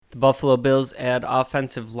The Buffalo Bills add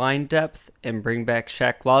offensive line depth and bring back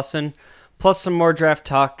Shaq Lawson, plus some more draft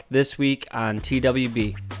talk this week on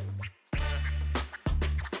TWB.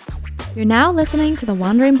 You're now listening to the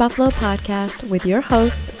Wandering Buffalo podcast with your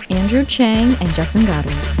hosts, Andrew Chang and Justin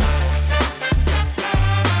Godwin.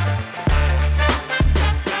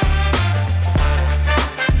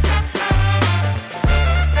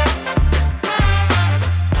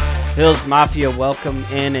 Bills Mafia, welcome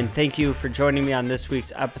in, and thank you for joining me on this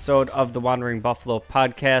week's episode of the Wandering Buffalo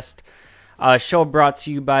podcast, a show brought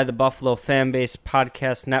to you by the Buffalo Fanbase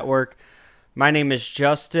Podcast Network. My name is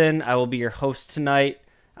Justin. I will be your host tonight.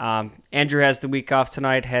 Andrew has the week off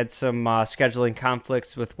tonight, had some scheduling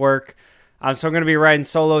conflicts with work, so I'm going to be riding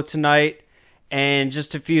solo tonight, and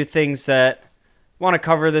just a few things that I want to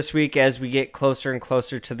cover this week as we get closer and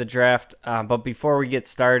closer to the draft. But before we get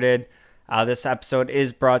started, this episode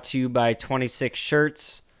is brought to you by 26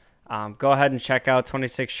 Shirts. Go ahead and check out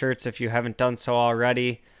 26 Shirts if you haven't done so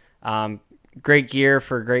already. Great gear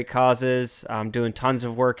for great causes. Doing tons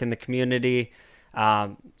of work in the community.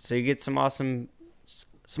 So you get some awesome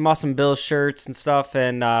Bills shirts and stuff,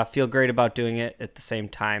 and feel great about doing it at the same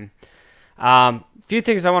time. A few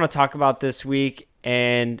things I want to talk about this week,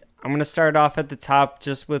 and I'm going to start off at the top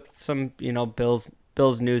just with some, Bills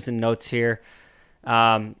news and notes here.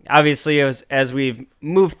 Obviously, as we've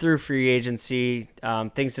moved through free agency,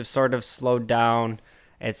 things have sort of slowed down.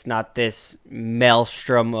 It's not this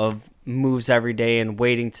maelstrom of moves every day and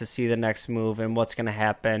waiting to see the next move and what's going to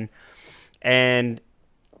happen. And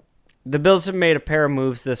the Bills have made a pair of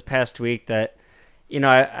moves this past week that,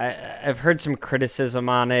 I've heard some criticism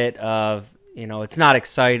on it of, it's not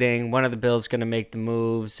exciting. When are the Bills going to make the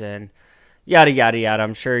moves and yada, yada, yada.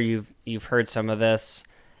 I'm sure you've heard some of this.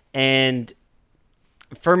 And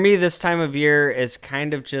for me, this time of year is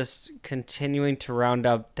kind of just continuing to round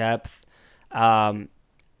out depth. I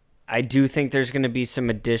do think there's going to be some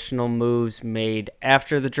additional moves made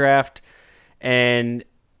after the draft, and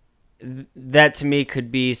that to me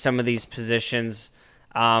could be some of these positions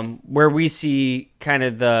where we see kind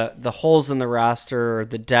of the holes in the roster or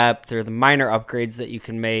the depth or the minor upgrades that you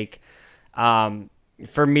can make.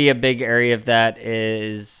 For me, a big area of that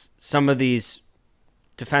is some of these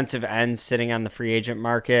defensive ends sitting on the free agent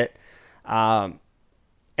market. And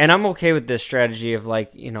I'm okay with this strategy of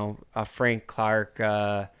a Frank Clark,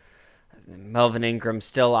 Melvin Ingram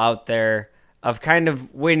still out there, of kind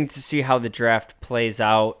of waiting to see how the draft plays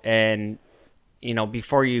out. And,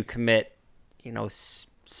 before you commit,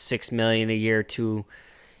 $6 million a year to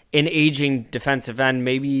an aging defensive end,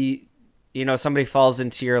 maybe, somebody falls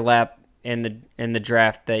into your lap in the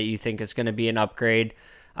draft that you think is going to be an upgrade.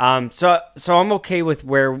 So I'm okay with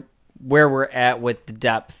where we're at with the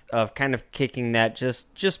depth of kind of kicking that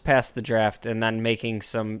just past the draft and then making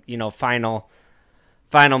some,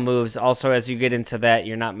 final moves. Also, as you get into that,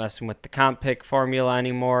 you're not messing with the comp pick formula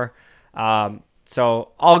anymore.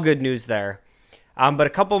 So all good news there. But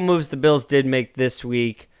a couple moves the Bills did make this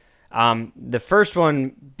week. The first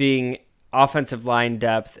one being offensive line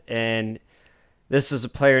depth, and this was a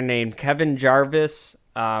player named Kevin Jarvis,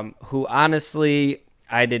 who honestly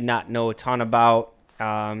I did not know a ton about.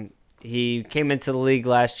 He came into the league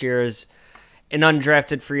last year as an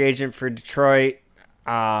undrafted free agent for Detroit.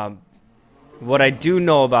 What I do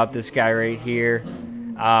know about this guy right here,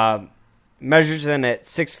 measures in at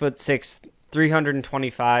 6'6",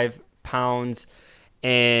 325 pounds,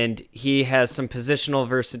 and he has some positional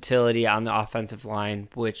versatility on the offensive line,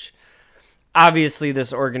 which obviously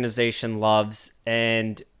this organization loves.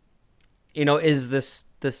 And, is this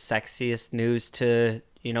the sexiest news to,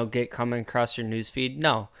 get coming across your news feed?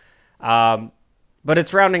 No. But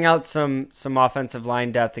it's rounding out some offensive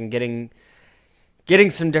line depth and getting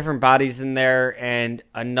some different bodies in there, and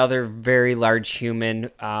another very large human,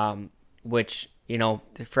 which,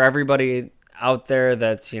 for everybody out there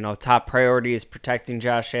that's, top priority is protecting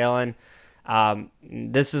Josh Allen.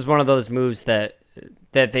 This is one of those moves that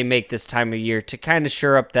they make this time of year to kind of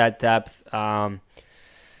shore up that depth.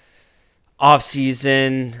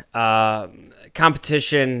 Off-season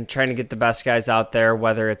competition, trying to get the best guys out there,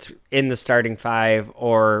 whether it's in the starting five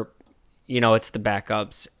or, it's the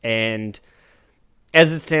backups. And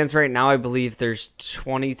as it stands right now, I believe there's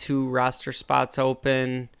 22 roster spots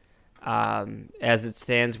open. As it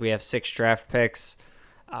stands, we have 6 draft picks.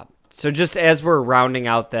 So just as we're rounding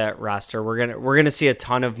out that roster, we're gonna see a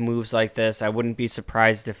ton of moves like this. I wouldn't be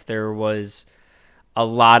surprised if there was a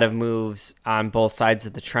lot of moves on both sides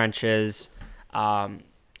of the trenches,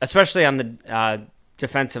 especially on the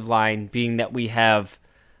defensive line, being that we have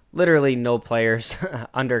literally no players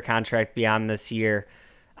under contract beyond this year.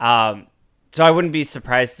 So I wouldn't be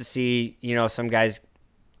surprised to see, some guys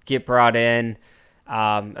get brought in,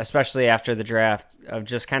 especially after the draft, of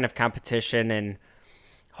just kind of competition and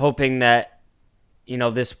hoping that,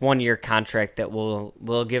 this 1-year contract that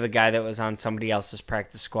we'll give a guy that was on somebody else's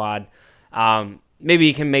practice squad, maybe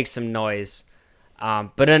he can make some noise.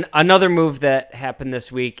 But another move that happened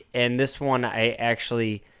this week, and this one I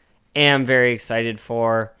actually am very excited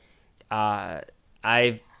for.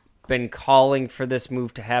 I've been calling for this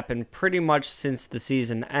move to happen pretty much since the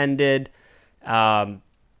season ended. Really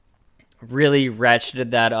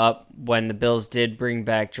ratcheted that up when the Bills did bring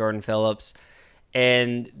back Jordan Phillips.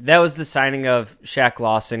 And that was the signing of Shaq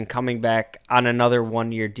Lawson coming back on another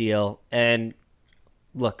 1-year deal. And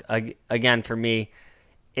look, again, for me,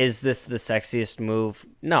 is this the sexiest move?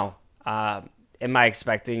 No. Am I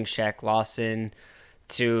expecting Shaq Lawson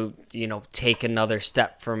to, take another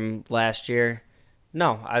step from last year?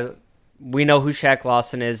 No. We know who Shaq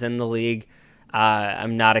Lawson is in the league.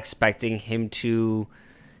 I'm not expecting him to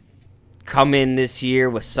come in this year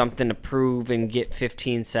with something to prove and get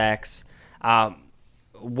 15 sacks.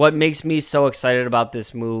 What makes me so excited about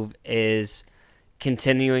this move is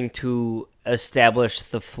continuing to establish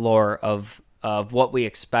the floor of what we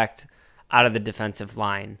expect out of the defensive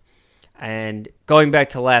line. And going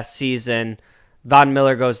back to last season, Von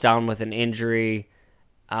Miller goes down with an injury.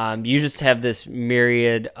 You just have this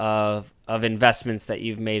myriad of investments that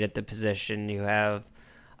you've made at the position. You have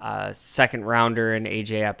a second rounder in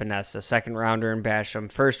AJ Epinesa, second rounder in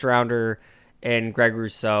Basham, first rounder in Greg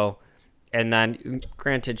Rousseau, and then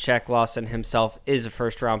granted Shaq Lawson himself is a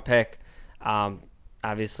first round pick.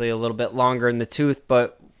 Obviously a little bit longer in the tooth,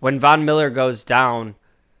 but when Von Miller goes down,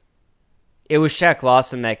 it was Shaq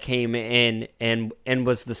Lawson that came in and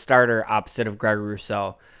was the starter opposite of Greg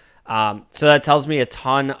Rousseau. So that tells me a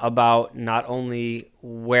ton about not only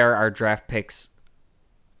where our draft picks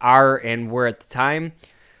are and were at the time,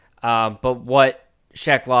 but what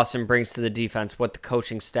Shaq Lawson brings to the defense, what the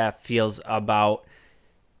coaching staff feels about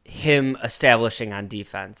him establishing on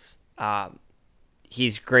defense.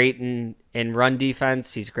 He's great in run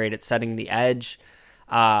defense. He's great at setting the edge.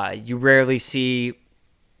 You rarely see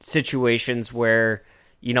situations where,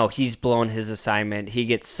 he's blown his assignment. He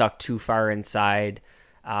gets sucked too far inside.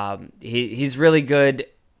 He's really good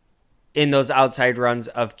in those outside runs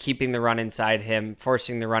of keeping the run inside him,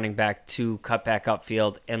 forcing the running back to cut back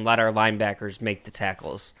upfield and let our linebackers make the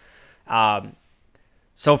tackles.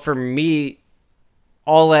 So for me,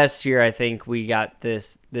 all last year, I think we got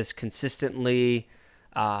this consistently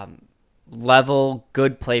level,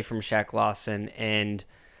 good play from Shaq Lawson, and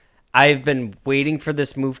I've been waiting for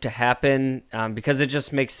this move to happen because it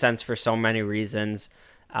just makes sense for so many reasons.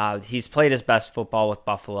 He's played his best football with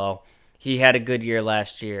Buffalo. He had a good year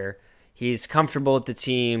last year. He's comfortable with the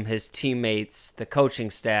team, his teammates, the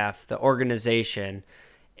coaching staff, the organization.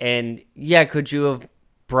 And yeah, could you have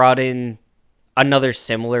brought in another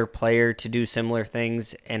similar player to do similar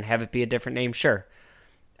things and have it be a different name? Sure.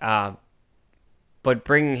 But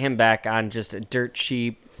bringing him back on just a dirt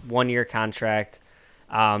cheap 1-year contract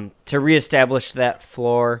to reestablish that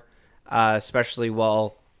floor, especially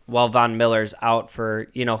while Von Miller's out for,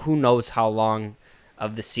 who knows how long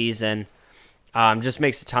of the season, just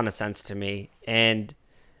makes a ton of sense to me. And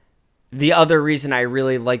the other reason I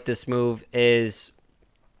really like this move is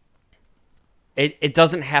it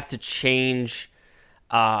doesn't have to change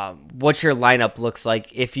what your lineup looks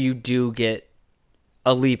like if you do get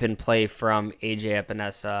a leap in play from AJ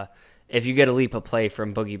Epinesa, if you get a leap of play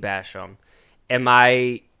from Boogie Basham. Am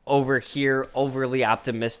I over here overly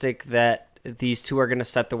optimistic that these two are going to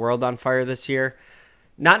set the world on fire this year?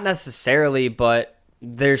 Not necessarily, but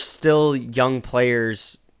there's still young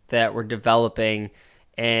players that we're developing,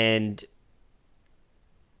 and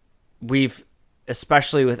we've,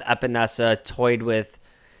 especially with Epinesa, toyed with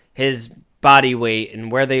his body weight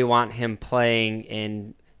and where they want him playing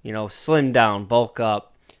and, slim down, bulk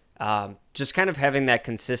up, just kind of having that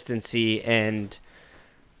consistency and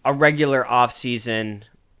a regular offseason.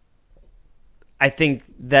 I think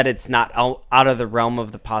that it's not out of the realm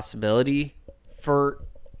of the possibility for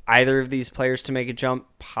either of these players to make a jump,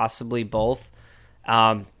 possibly both.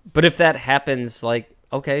 But if that happens,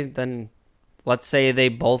 okay, then let's say they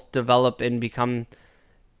both develop and become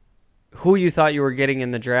who you thought you were getting in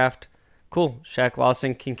the draft. Cool. Shaq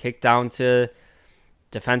Lawson can kick down to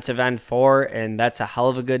defensive end 4, and that's a hell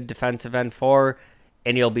of a good defensive end 4,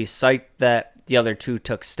 and you'll be psyched that the other two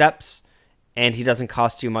took steps, and he doesn't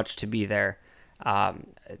cost you much to be there. I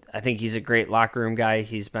think he's a great locker room guy.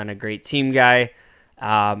 He's been a great team guy.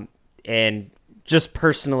 And just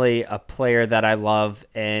personally a player that I love.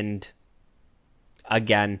 And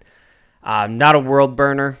again, not a world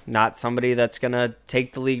burner, not somebody that's going to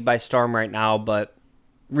take the league by storm right now, but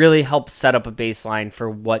really help set up a baseline for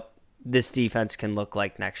what this defense can look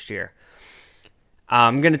like next year.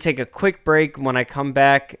 I'm going to take a quick break. When I come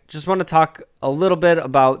back, just want to talk a little bit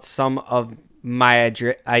about some of my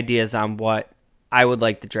ideas on what I would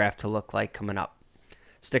like the draft to look like coming up.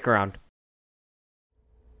 Stick around.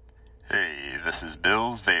 Hey, this is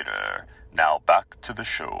Bills Vader. Now back to the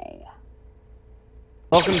show.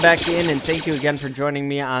 Welcome back in, and thank you again for joining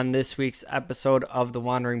me on this week's episode of the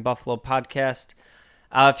Wandering Buffalo podcast.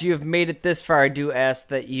 If you have made it this far, I do ask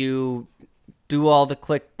that you do all the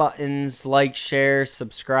click buttons, like, share,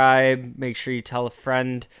 subscribe. Make sure you tell a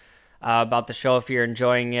friend about the show if you're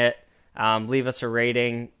enjoying it. Leave us a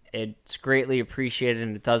rating. It's greatly appreciated,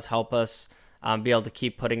 and it does help us be able to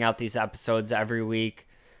keep putting out these episodes every week.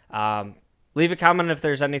 Leave a comment if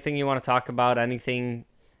there's anything you want to talk about, anything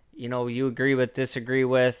you agree with, disagree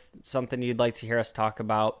with, something you'd like to hear us talk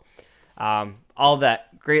about. All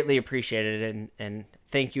that, greatly appreciated, and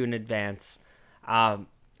thank you in advance.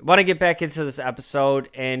 Want to get back into this episode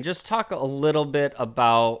and just talk a little bit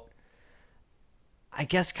about, I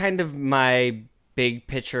guess, kind of my big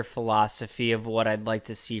picture philosophy of what I'd like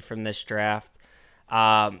to see from this draft.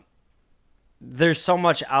 There's so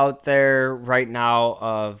much out there right now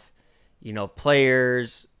of,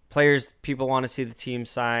 players people want to see the team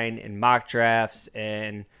sign, and mock drafts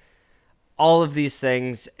and all of these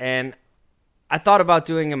things. And I thought about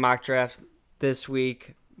doing a mock draft this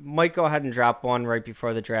week. Might go ahead and drop one right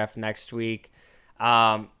before the draft next week.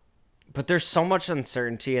 But there's so much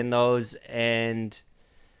uncertainty in those, and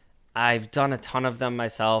I've done a ton of them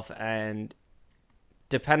myself. And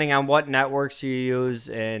depending on what networks you use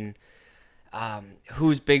and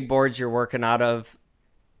whose big boards you're working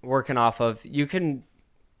off of, you can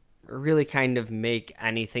really kind of make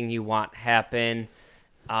anything you want happen.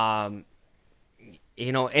 And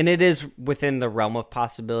it is within the realm of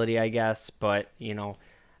possibility, I guess. But,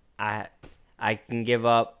 I can give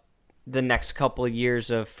up the next couple of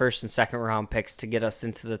years of first and second round picks to get us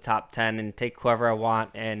into the top 10 and take whoever I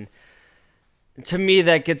want. And to me,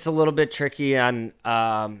 that gets a little bit tricky on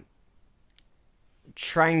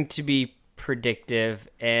trying to be predictive.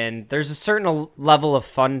 And there's a certain level of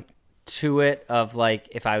fun to it of, like,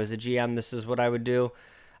 if I was a GM, this is what I would do.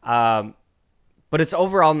 But it's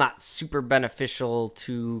overall not super beneficial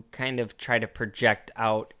to kind of try to project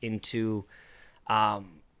out into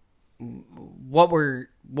what we're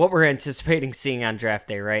anticipating seeing on draft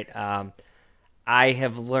day, right? I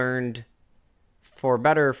have learned, for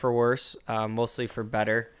better or for worse, mostly for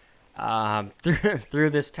better, through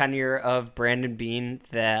this tenure of Brandon Beane,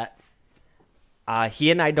 that he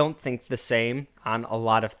and I don't think the same on a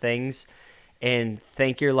lot of things. And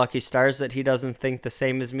thank your lucky stars that he doesn't think the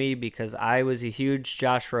same as me, because I was a huge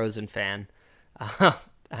Josh Rosen fan. I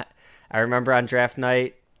remember on draft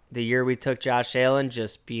night, the year we took Josh Allen,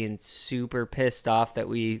 just being super pissed off that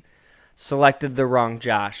we selected the wrong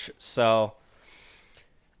Josh. So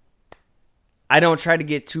I don't try to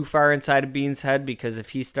get too far inside of Beane's head, because if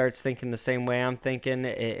he starts thinking the same way I'm thinking,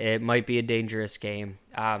 it might be a dangerous game.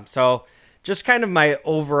 So just kind of my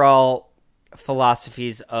overall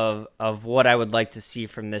philosophies of what I would like to see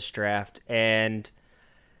from this draft. And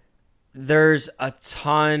there's a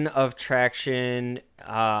ton of traction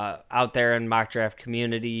out there in mock draft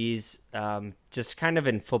communities, just kind of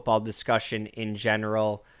in football discussion in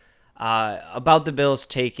general, about the Bills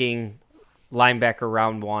taking linebacker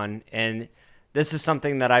round one. And this is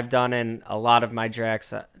something that I've done in a lot of my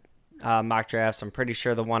drafts, mock drafts. I'm pretty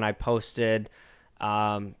sure the one I posted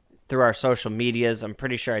through our social medias, I'm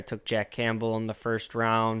pretty sure I took Jack Campbell in the first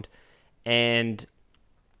round. And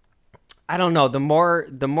I don't know, the more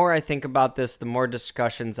I think about this, the more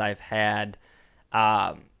discussions I've had,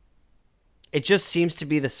 it just seems to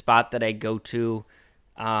be the spot that I go to,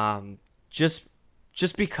 just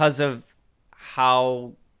because of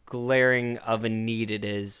how glaring of a need it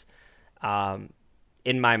is,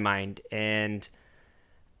 in my mind. And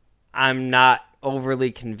I'm not overly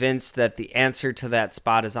convinced that the answer to that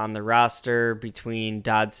spot is on the roster between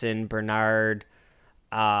Dodson, Bernard,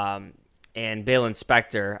 and Balin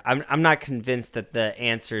Spector. I'm not convinced that the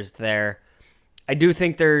answer is there. I do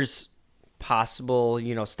think there's possible,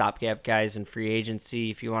 stopgap guys in free agency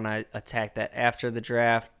if you want to attack that after the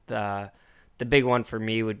draft. The big one for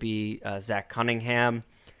me would be Zach Cunningham.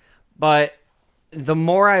 But the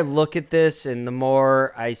more I look at this and the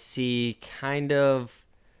more I see kind of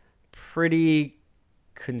pretty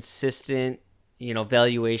consistent,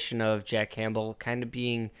 valuation of Jack Campbell kind of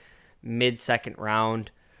being mid-second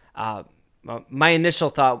round. My initial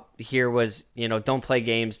thought here was, don't play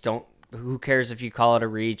games. Who cares if you call it a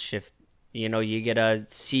reach? If, you get a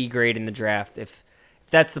C grade in the draft, if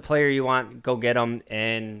that's the player you want, go get him,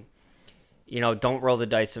 and don't roll the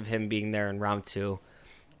dice of him being there in round 2.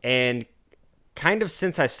 And kind of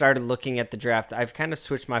since I started looking at the draft, I've kind of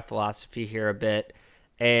switched my philosophy here a bit,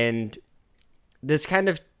 and this kind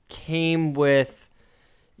of came with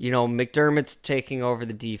McDermott's taking over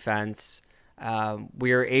the defense.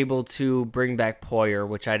 We were able to bring back Poyer,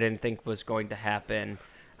 which I didn't think was going to happen.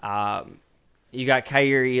 You got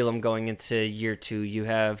Kyrie Elam going into year 2. You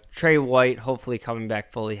have Trey White hopefully coming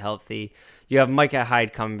back fully healthy. You have Micah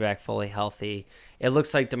Hyde coming back fully healthy. It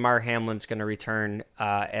looks like DeMar Hamlin's going to return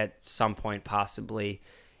at some point possibly.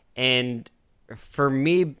 And for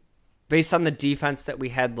me, based on the defense that we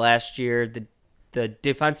had last year, the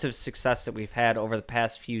defensive success that we've had over the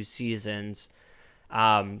past few seasons,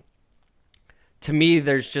 to me,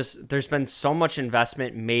 there's been so much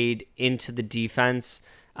investment made into the defense.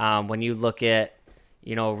 When you look at,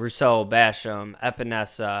 Rousseau, Basham,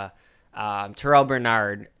 Epinesa, Terrell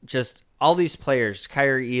Bernard, just all these players,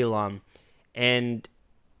 Kyrie Elam. And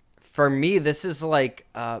for me, this is like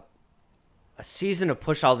a season to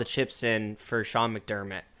push all the chips in for Sean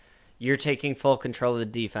McDermott. You're taking full control of the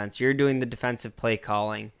defense. You're doing the defensive play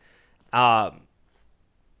calling. To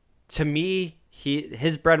me,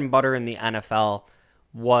 his bread and butter in the NFL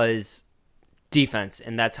was defense,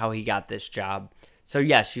 and that's how he got this job. So,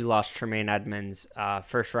 yes, you lost Tremaine Edmonds,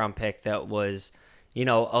 first-round pick that was,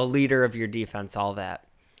 a leader of your defense, all that.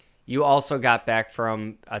 You also got back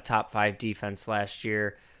from a top 5 defense last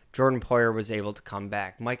year. Jordan Poyer was able to come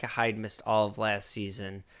back. Micah Hyde missed all of last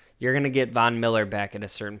season. You're going to get Von Miller back at a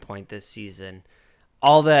certain point this season.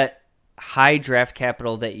 All that high draft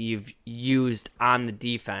capital that you've used on the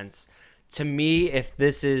defense, to me, if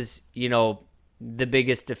this is, the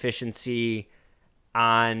biggest deficiency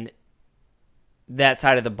on that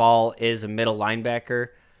side of the ball is a middle linebacker,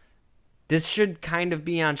 this should kind of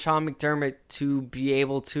be on Sean McDermott to be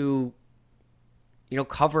able to,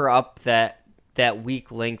 cover up that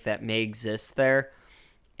weak link that may exist there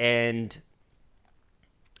and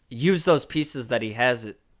use those pieces that he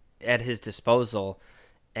has at his disposal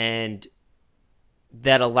and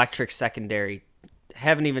that electric secondary.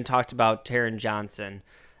 Haven't even talked about Taron Johnson,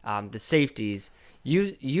 the safeties.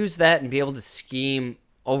 Use that and be able to scheme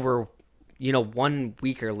over, one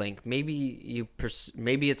weaker link. Maybe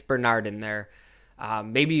it's Bernard in there.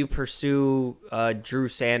 Maybe you pursue Drew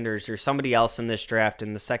Sanders or somebody else in this draft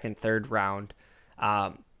in the second, third round.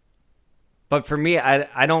 But for me,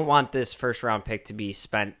 I don't want this first round pick to be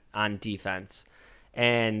spent on defense.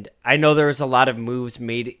 And I know there was a lot of moves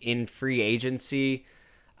made in free agency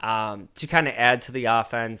to kind of add to the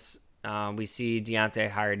offense. We see Deontay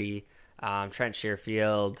Hardy, Trent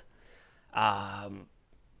Sherfield,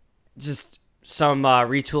 just some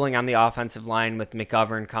retooling on the offensive line with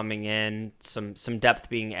McGovern coming in, some depth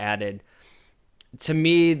being added. To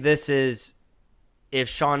me, this is, if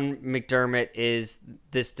Sean McDermott is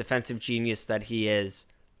this defensive genius that he is,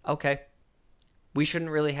 okay, we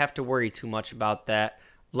shouldn't really have to worry too much about that.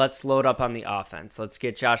 Let's load up on the offense. Let's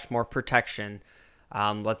get Josh more protection.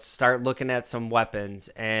 Let's start looking at some weapons.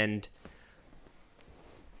 And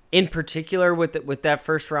in particular with that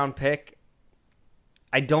first round pick,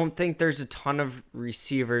 I don't think there's a ton of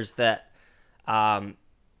receivers that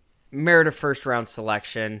merit a first round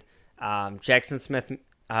selection. Jackson Smith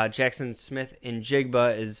in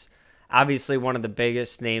Jigba is obviously one of the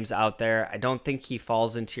biggest names out there. I don't think he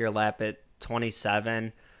falls into your lap at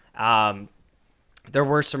 27. There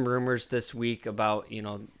were some rumors this week about,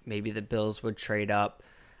 maybe the Bills would trade up.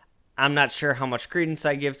 I'm not sure how much credence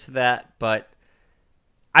I give to that, but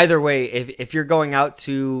either way, if you're going out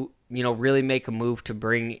to, really make a move to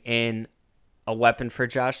bring in a weapon for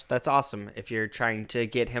Josh, that's awesome. If you're trying to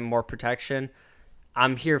get him more protection,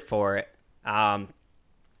 I'm here for it. I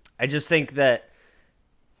just think that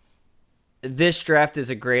this draft is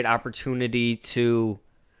a great opportunity to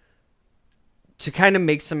kind of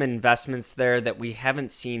make some investments there that we haven't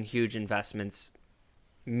seen huge investments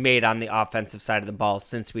made on the offensive side of the ball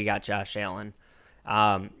since we got Josh Allen.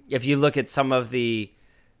 If you look at some of the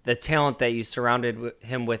talent that you surrounded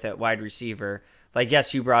him with at wide receiver, like,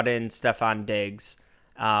 yes, you brought in Stephon Diggs,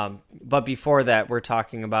 but before that, we're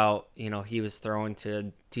talking about, he was throwing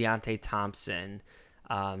to Deontay Thompson,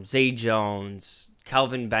 Zay Jones,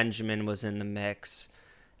 Kelvin Benjamin was in the mix.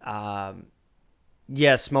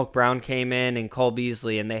 Smoke Brown came in and Cole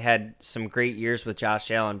Beasley, and they had some great years with Josh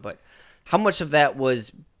Allen, but how much of that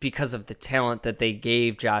was because of the talent that they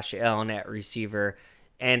gave Josh Allen at receiver,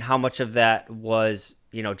 and how much of that was,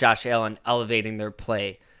 Josh Allen elevating their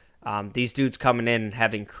play? These dudes coming in and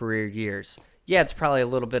having career years. Yeah, it's probably a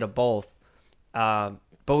little bit of both. But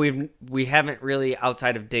we haven't really,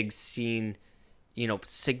 outside of Diggs, seen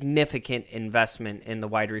significant investment in the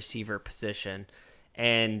wide receiver position.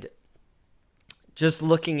 And just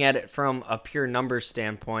looking at it from a pure numbers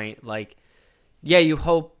standpoint, like, yeah, you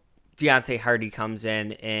hope Deontay Hardy comes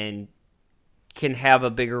in and can have a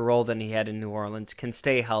bigger role than he had in New Orleans, can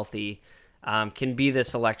stay healthy, can be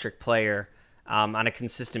this electric player on a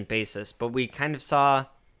consistent basis. But we kind of saw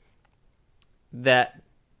that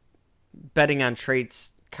betting on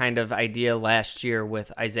traits kind of idea last year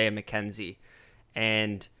with Isaiah McKenzie.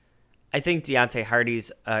 And I think Deontay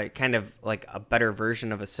Hardy's kind of like a better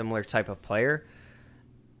version of a similar type of player.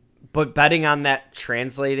 But betting on that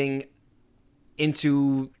translating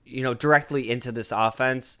into, directly into this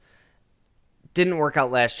offense didn't work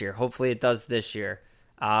out last year. Hopefully it does this year.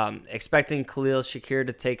 Expecting Khalil Shakir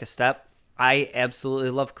to take a step. I absolutely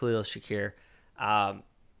love Khalil Shakir.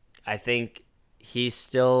 I think he's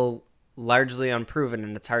still largely unproven,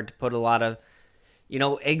 and it's hard to put a lot of,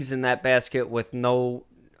 eggs in that basket with no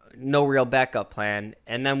real backup plan.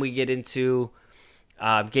 And then we get into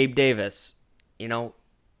Gabe Davis.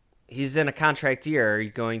 He's in a contract year. Are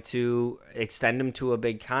you going to extend him to a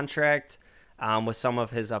big contract with some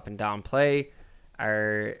of his up and down play?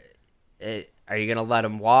 Are you going to let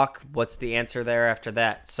him walk? What's the answer there after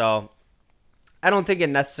that? So I don't think it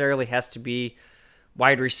necessarily has to be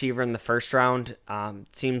wide receiver in the first round.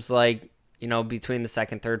 It seems like, between the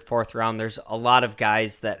second, third, fourth round, there's a lot of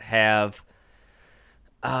guys that have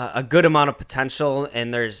a good amount of potential,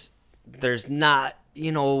 and there's not,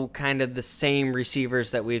 kind of the same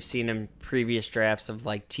receivers that we've seen in previous drafts of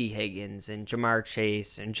like T. Higgins and Jamar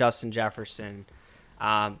Chase and Justin Jefferson.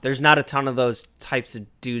 There's not a ton of those types of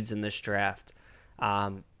dudes in this draft.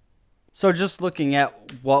 So just looking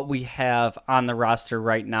at what we have on the roster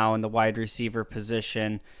right now in the wide receiver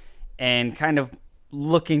position and kind of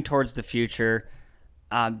looking towards the future,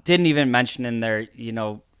 didn't even mention in there,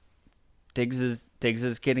 Diggs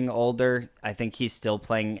is getting older. I think he's still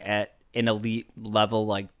playing at an elite level,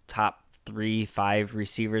 like top 3-5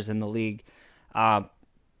 receivers in the league. But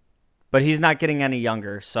he's not getting any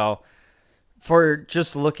younger. So for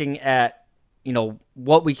just looking at,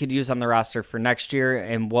 what we could use on the roster for next year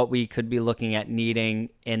and what we could be looking at needing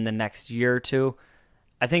in the next year or two,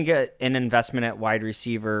 I think an investment at wide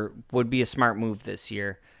receiver would be a smart move this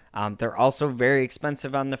year. They're also very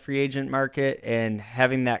expensive on the free agent market, and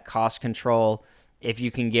having that cost control, if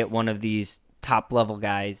you can get one of these top level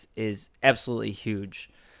guys, is absolutely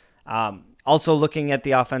huge. Also looking at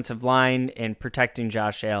the offensive line and protecting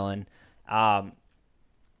Josh Allen.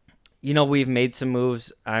 We've made some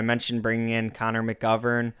moves. I mentioned bringing in Connor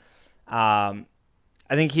McGovern. I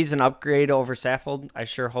think he's an upgrade over Saffold. I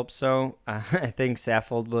sure hope so. I think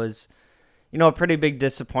Saffold was, a pretty big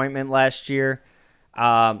disappointment last year.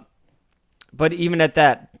 But even at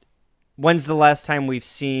that, when's the last time we've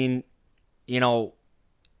seen,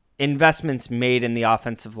 investments made in the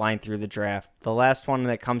offensive line through the draft? The last one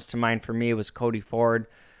that comes to mind for me was Cody Ford.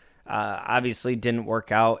 Obviously didn't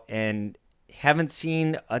work out, and haven't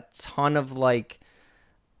seen a ton of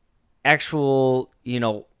actual,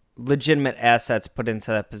 legitimate assets put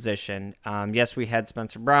into that position. Yes, we had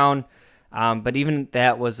Spencer Brown, but even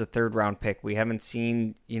that was a third round pick. We haven't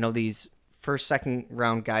seen, these first, second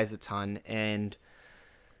round guys a ton. And,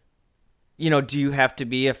 do you have to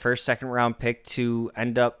be a first, second round pick to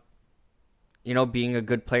end up, being a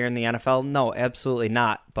good player in the NFL? No, absolutely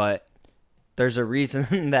not. But there's a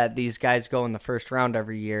reason that these guys go in the first round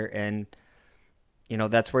every year, and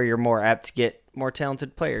that's where you're more apt to get more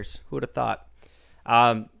talented players. Who would have thought?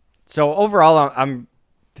 So overall, I'm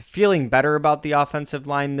feeling better about the offensive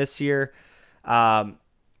line this year.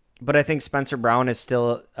 But I think Spencer Brown is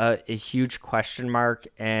still a huge question mark,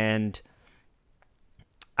 and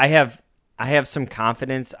I have some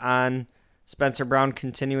confidence on Spencer Brown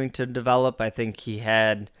continuing to develop. I think he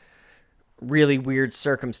had really weird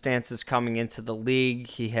circumstances coming into the league.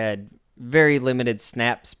 He had very limited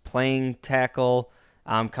snaps playing tackle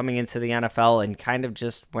coming into the NFL, and kind of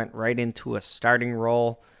just went right into a starting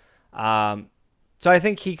role. So I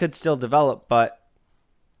think he could still develop, but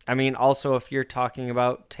I mean, also if you're talking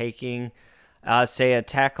about taking, say, a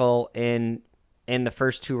tackle in the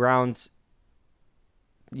first 2 rounds,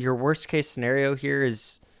 your worst case scenario here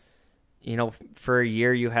is, for a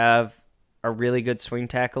year you have a really good swing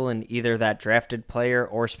tackle in either that drafted player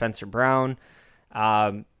or Spencer Brown.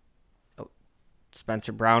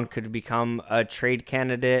 Spencer Brown could become a trade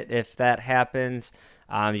candidate if that happens.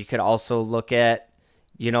 You could also look at,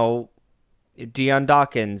 Deion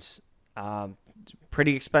Dawkins,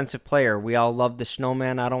 pretty expensive player. We all love the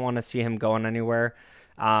Snowman. I don't want to see him going anywhere.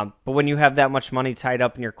 But when you have that much money tied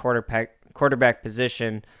up in your quarterback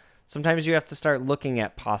position, sometimes you have to start looking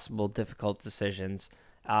at possible difficult decisions.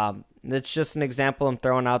 It's just an example I'm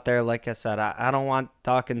throwing out there. Like I said, I don't want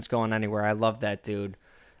Dawkins going anywhere. I love that dude.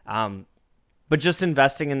 But just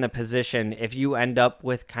investing in the position, if you end up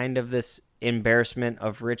with kind of this embarrassment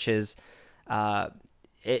of riches,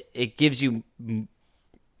 it gives you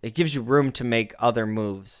room to make other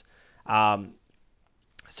moves.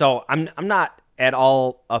 So I'm not at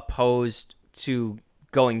all opposed to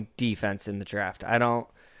going defense in the draft. I don't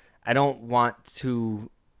want to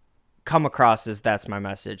come across as that's my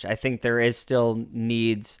message. I think there is still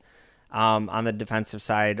needs on the defensive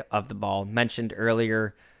side of the ball. Mentioned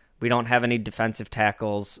earlier, we don't have any defensive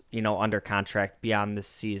tackles, under contract beyond this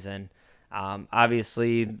season.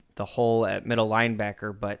 Obviously, the hole at middle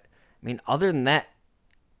linebacker, but I mean, other than that,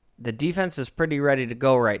 the defense is pretty ready to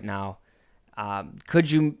go right now.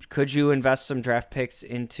 Could you invest some draft picks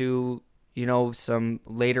into some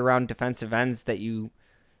later round defensive ends that you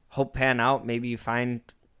hope pan out? Maybe you find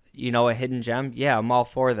a hidden gem. Yeah, I'm all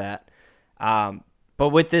for that. But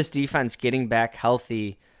with this defense getting back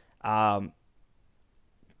healthy,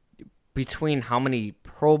 between how many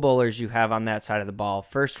Pro Bowlers you have on that side of the ball,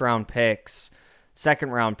 first round picks,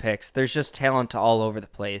 second round picks, there's just talent all over the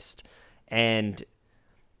place. And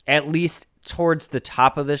at least towards the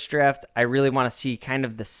top of this draft, I really want to see kind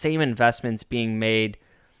of the same investments being made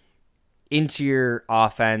into your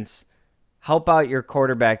offense. Help out your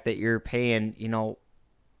quarterback that you're paying, a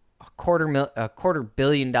 $250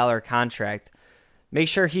 million contract. Make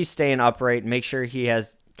sure he's staying upright. Make sure he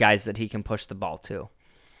has guys that he can push the ball to.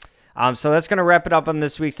 So that's going to wrap it up on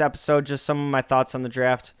this week's episode. Just some of my thoughts on the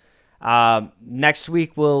draft. Next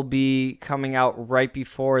week will be coming out right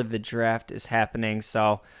before the draft is happening.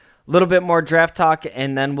 So a little bit more draft talk,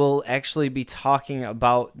 and then we'll actually be talking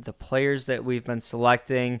about the players that we've been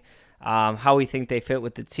selecting, how we think they fit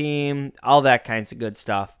with the team, all that kinds of good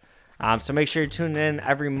stuff. So make sure you tune in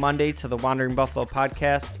every Monday to the Wandering Buffalo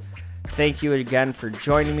podcast. Thank you again for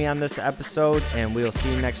joining me on this episode, and we'll see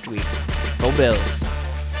you next week. Go Bills.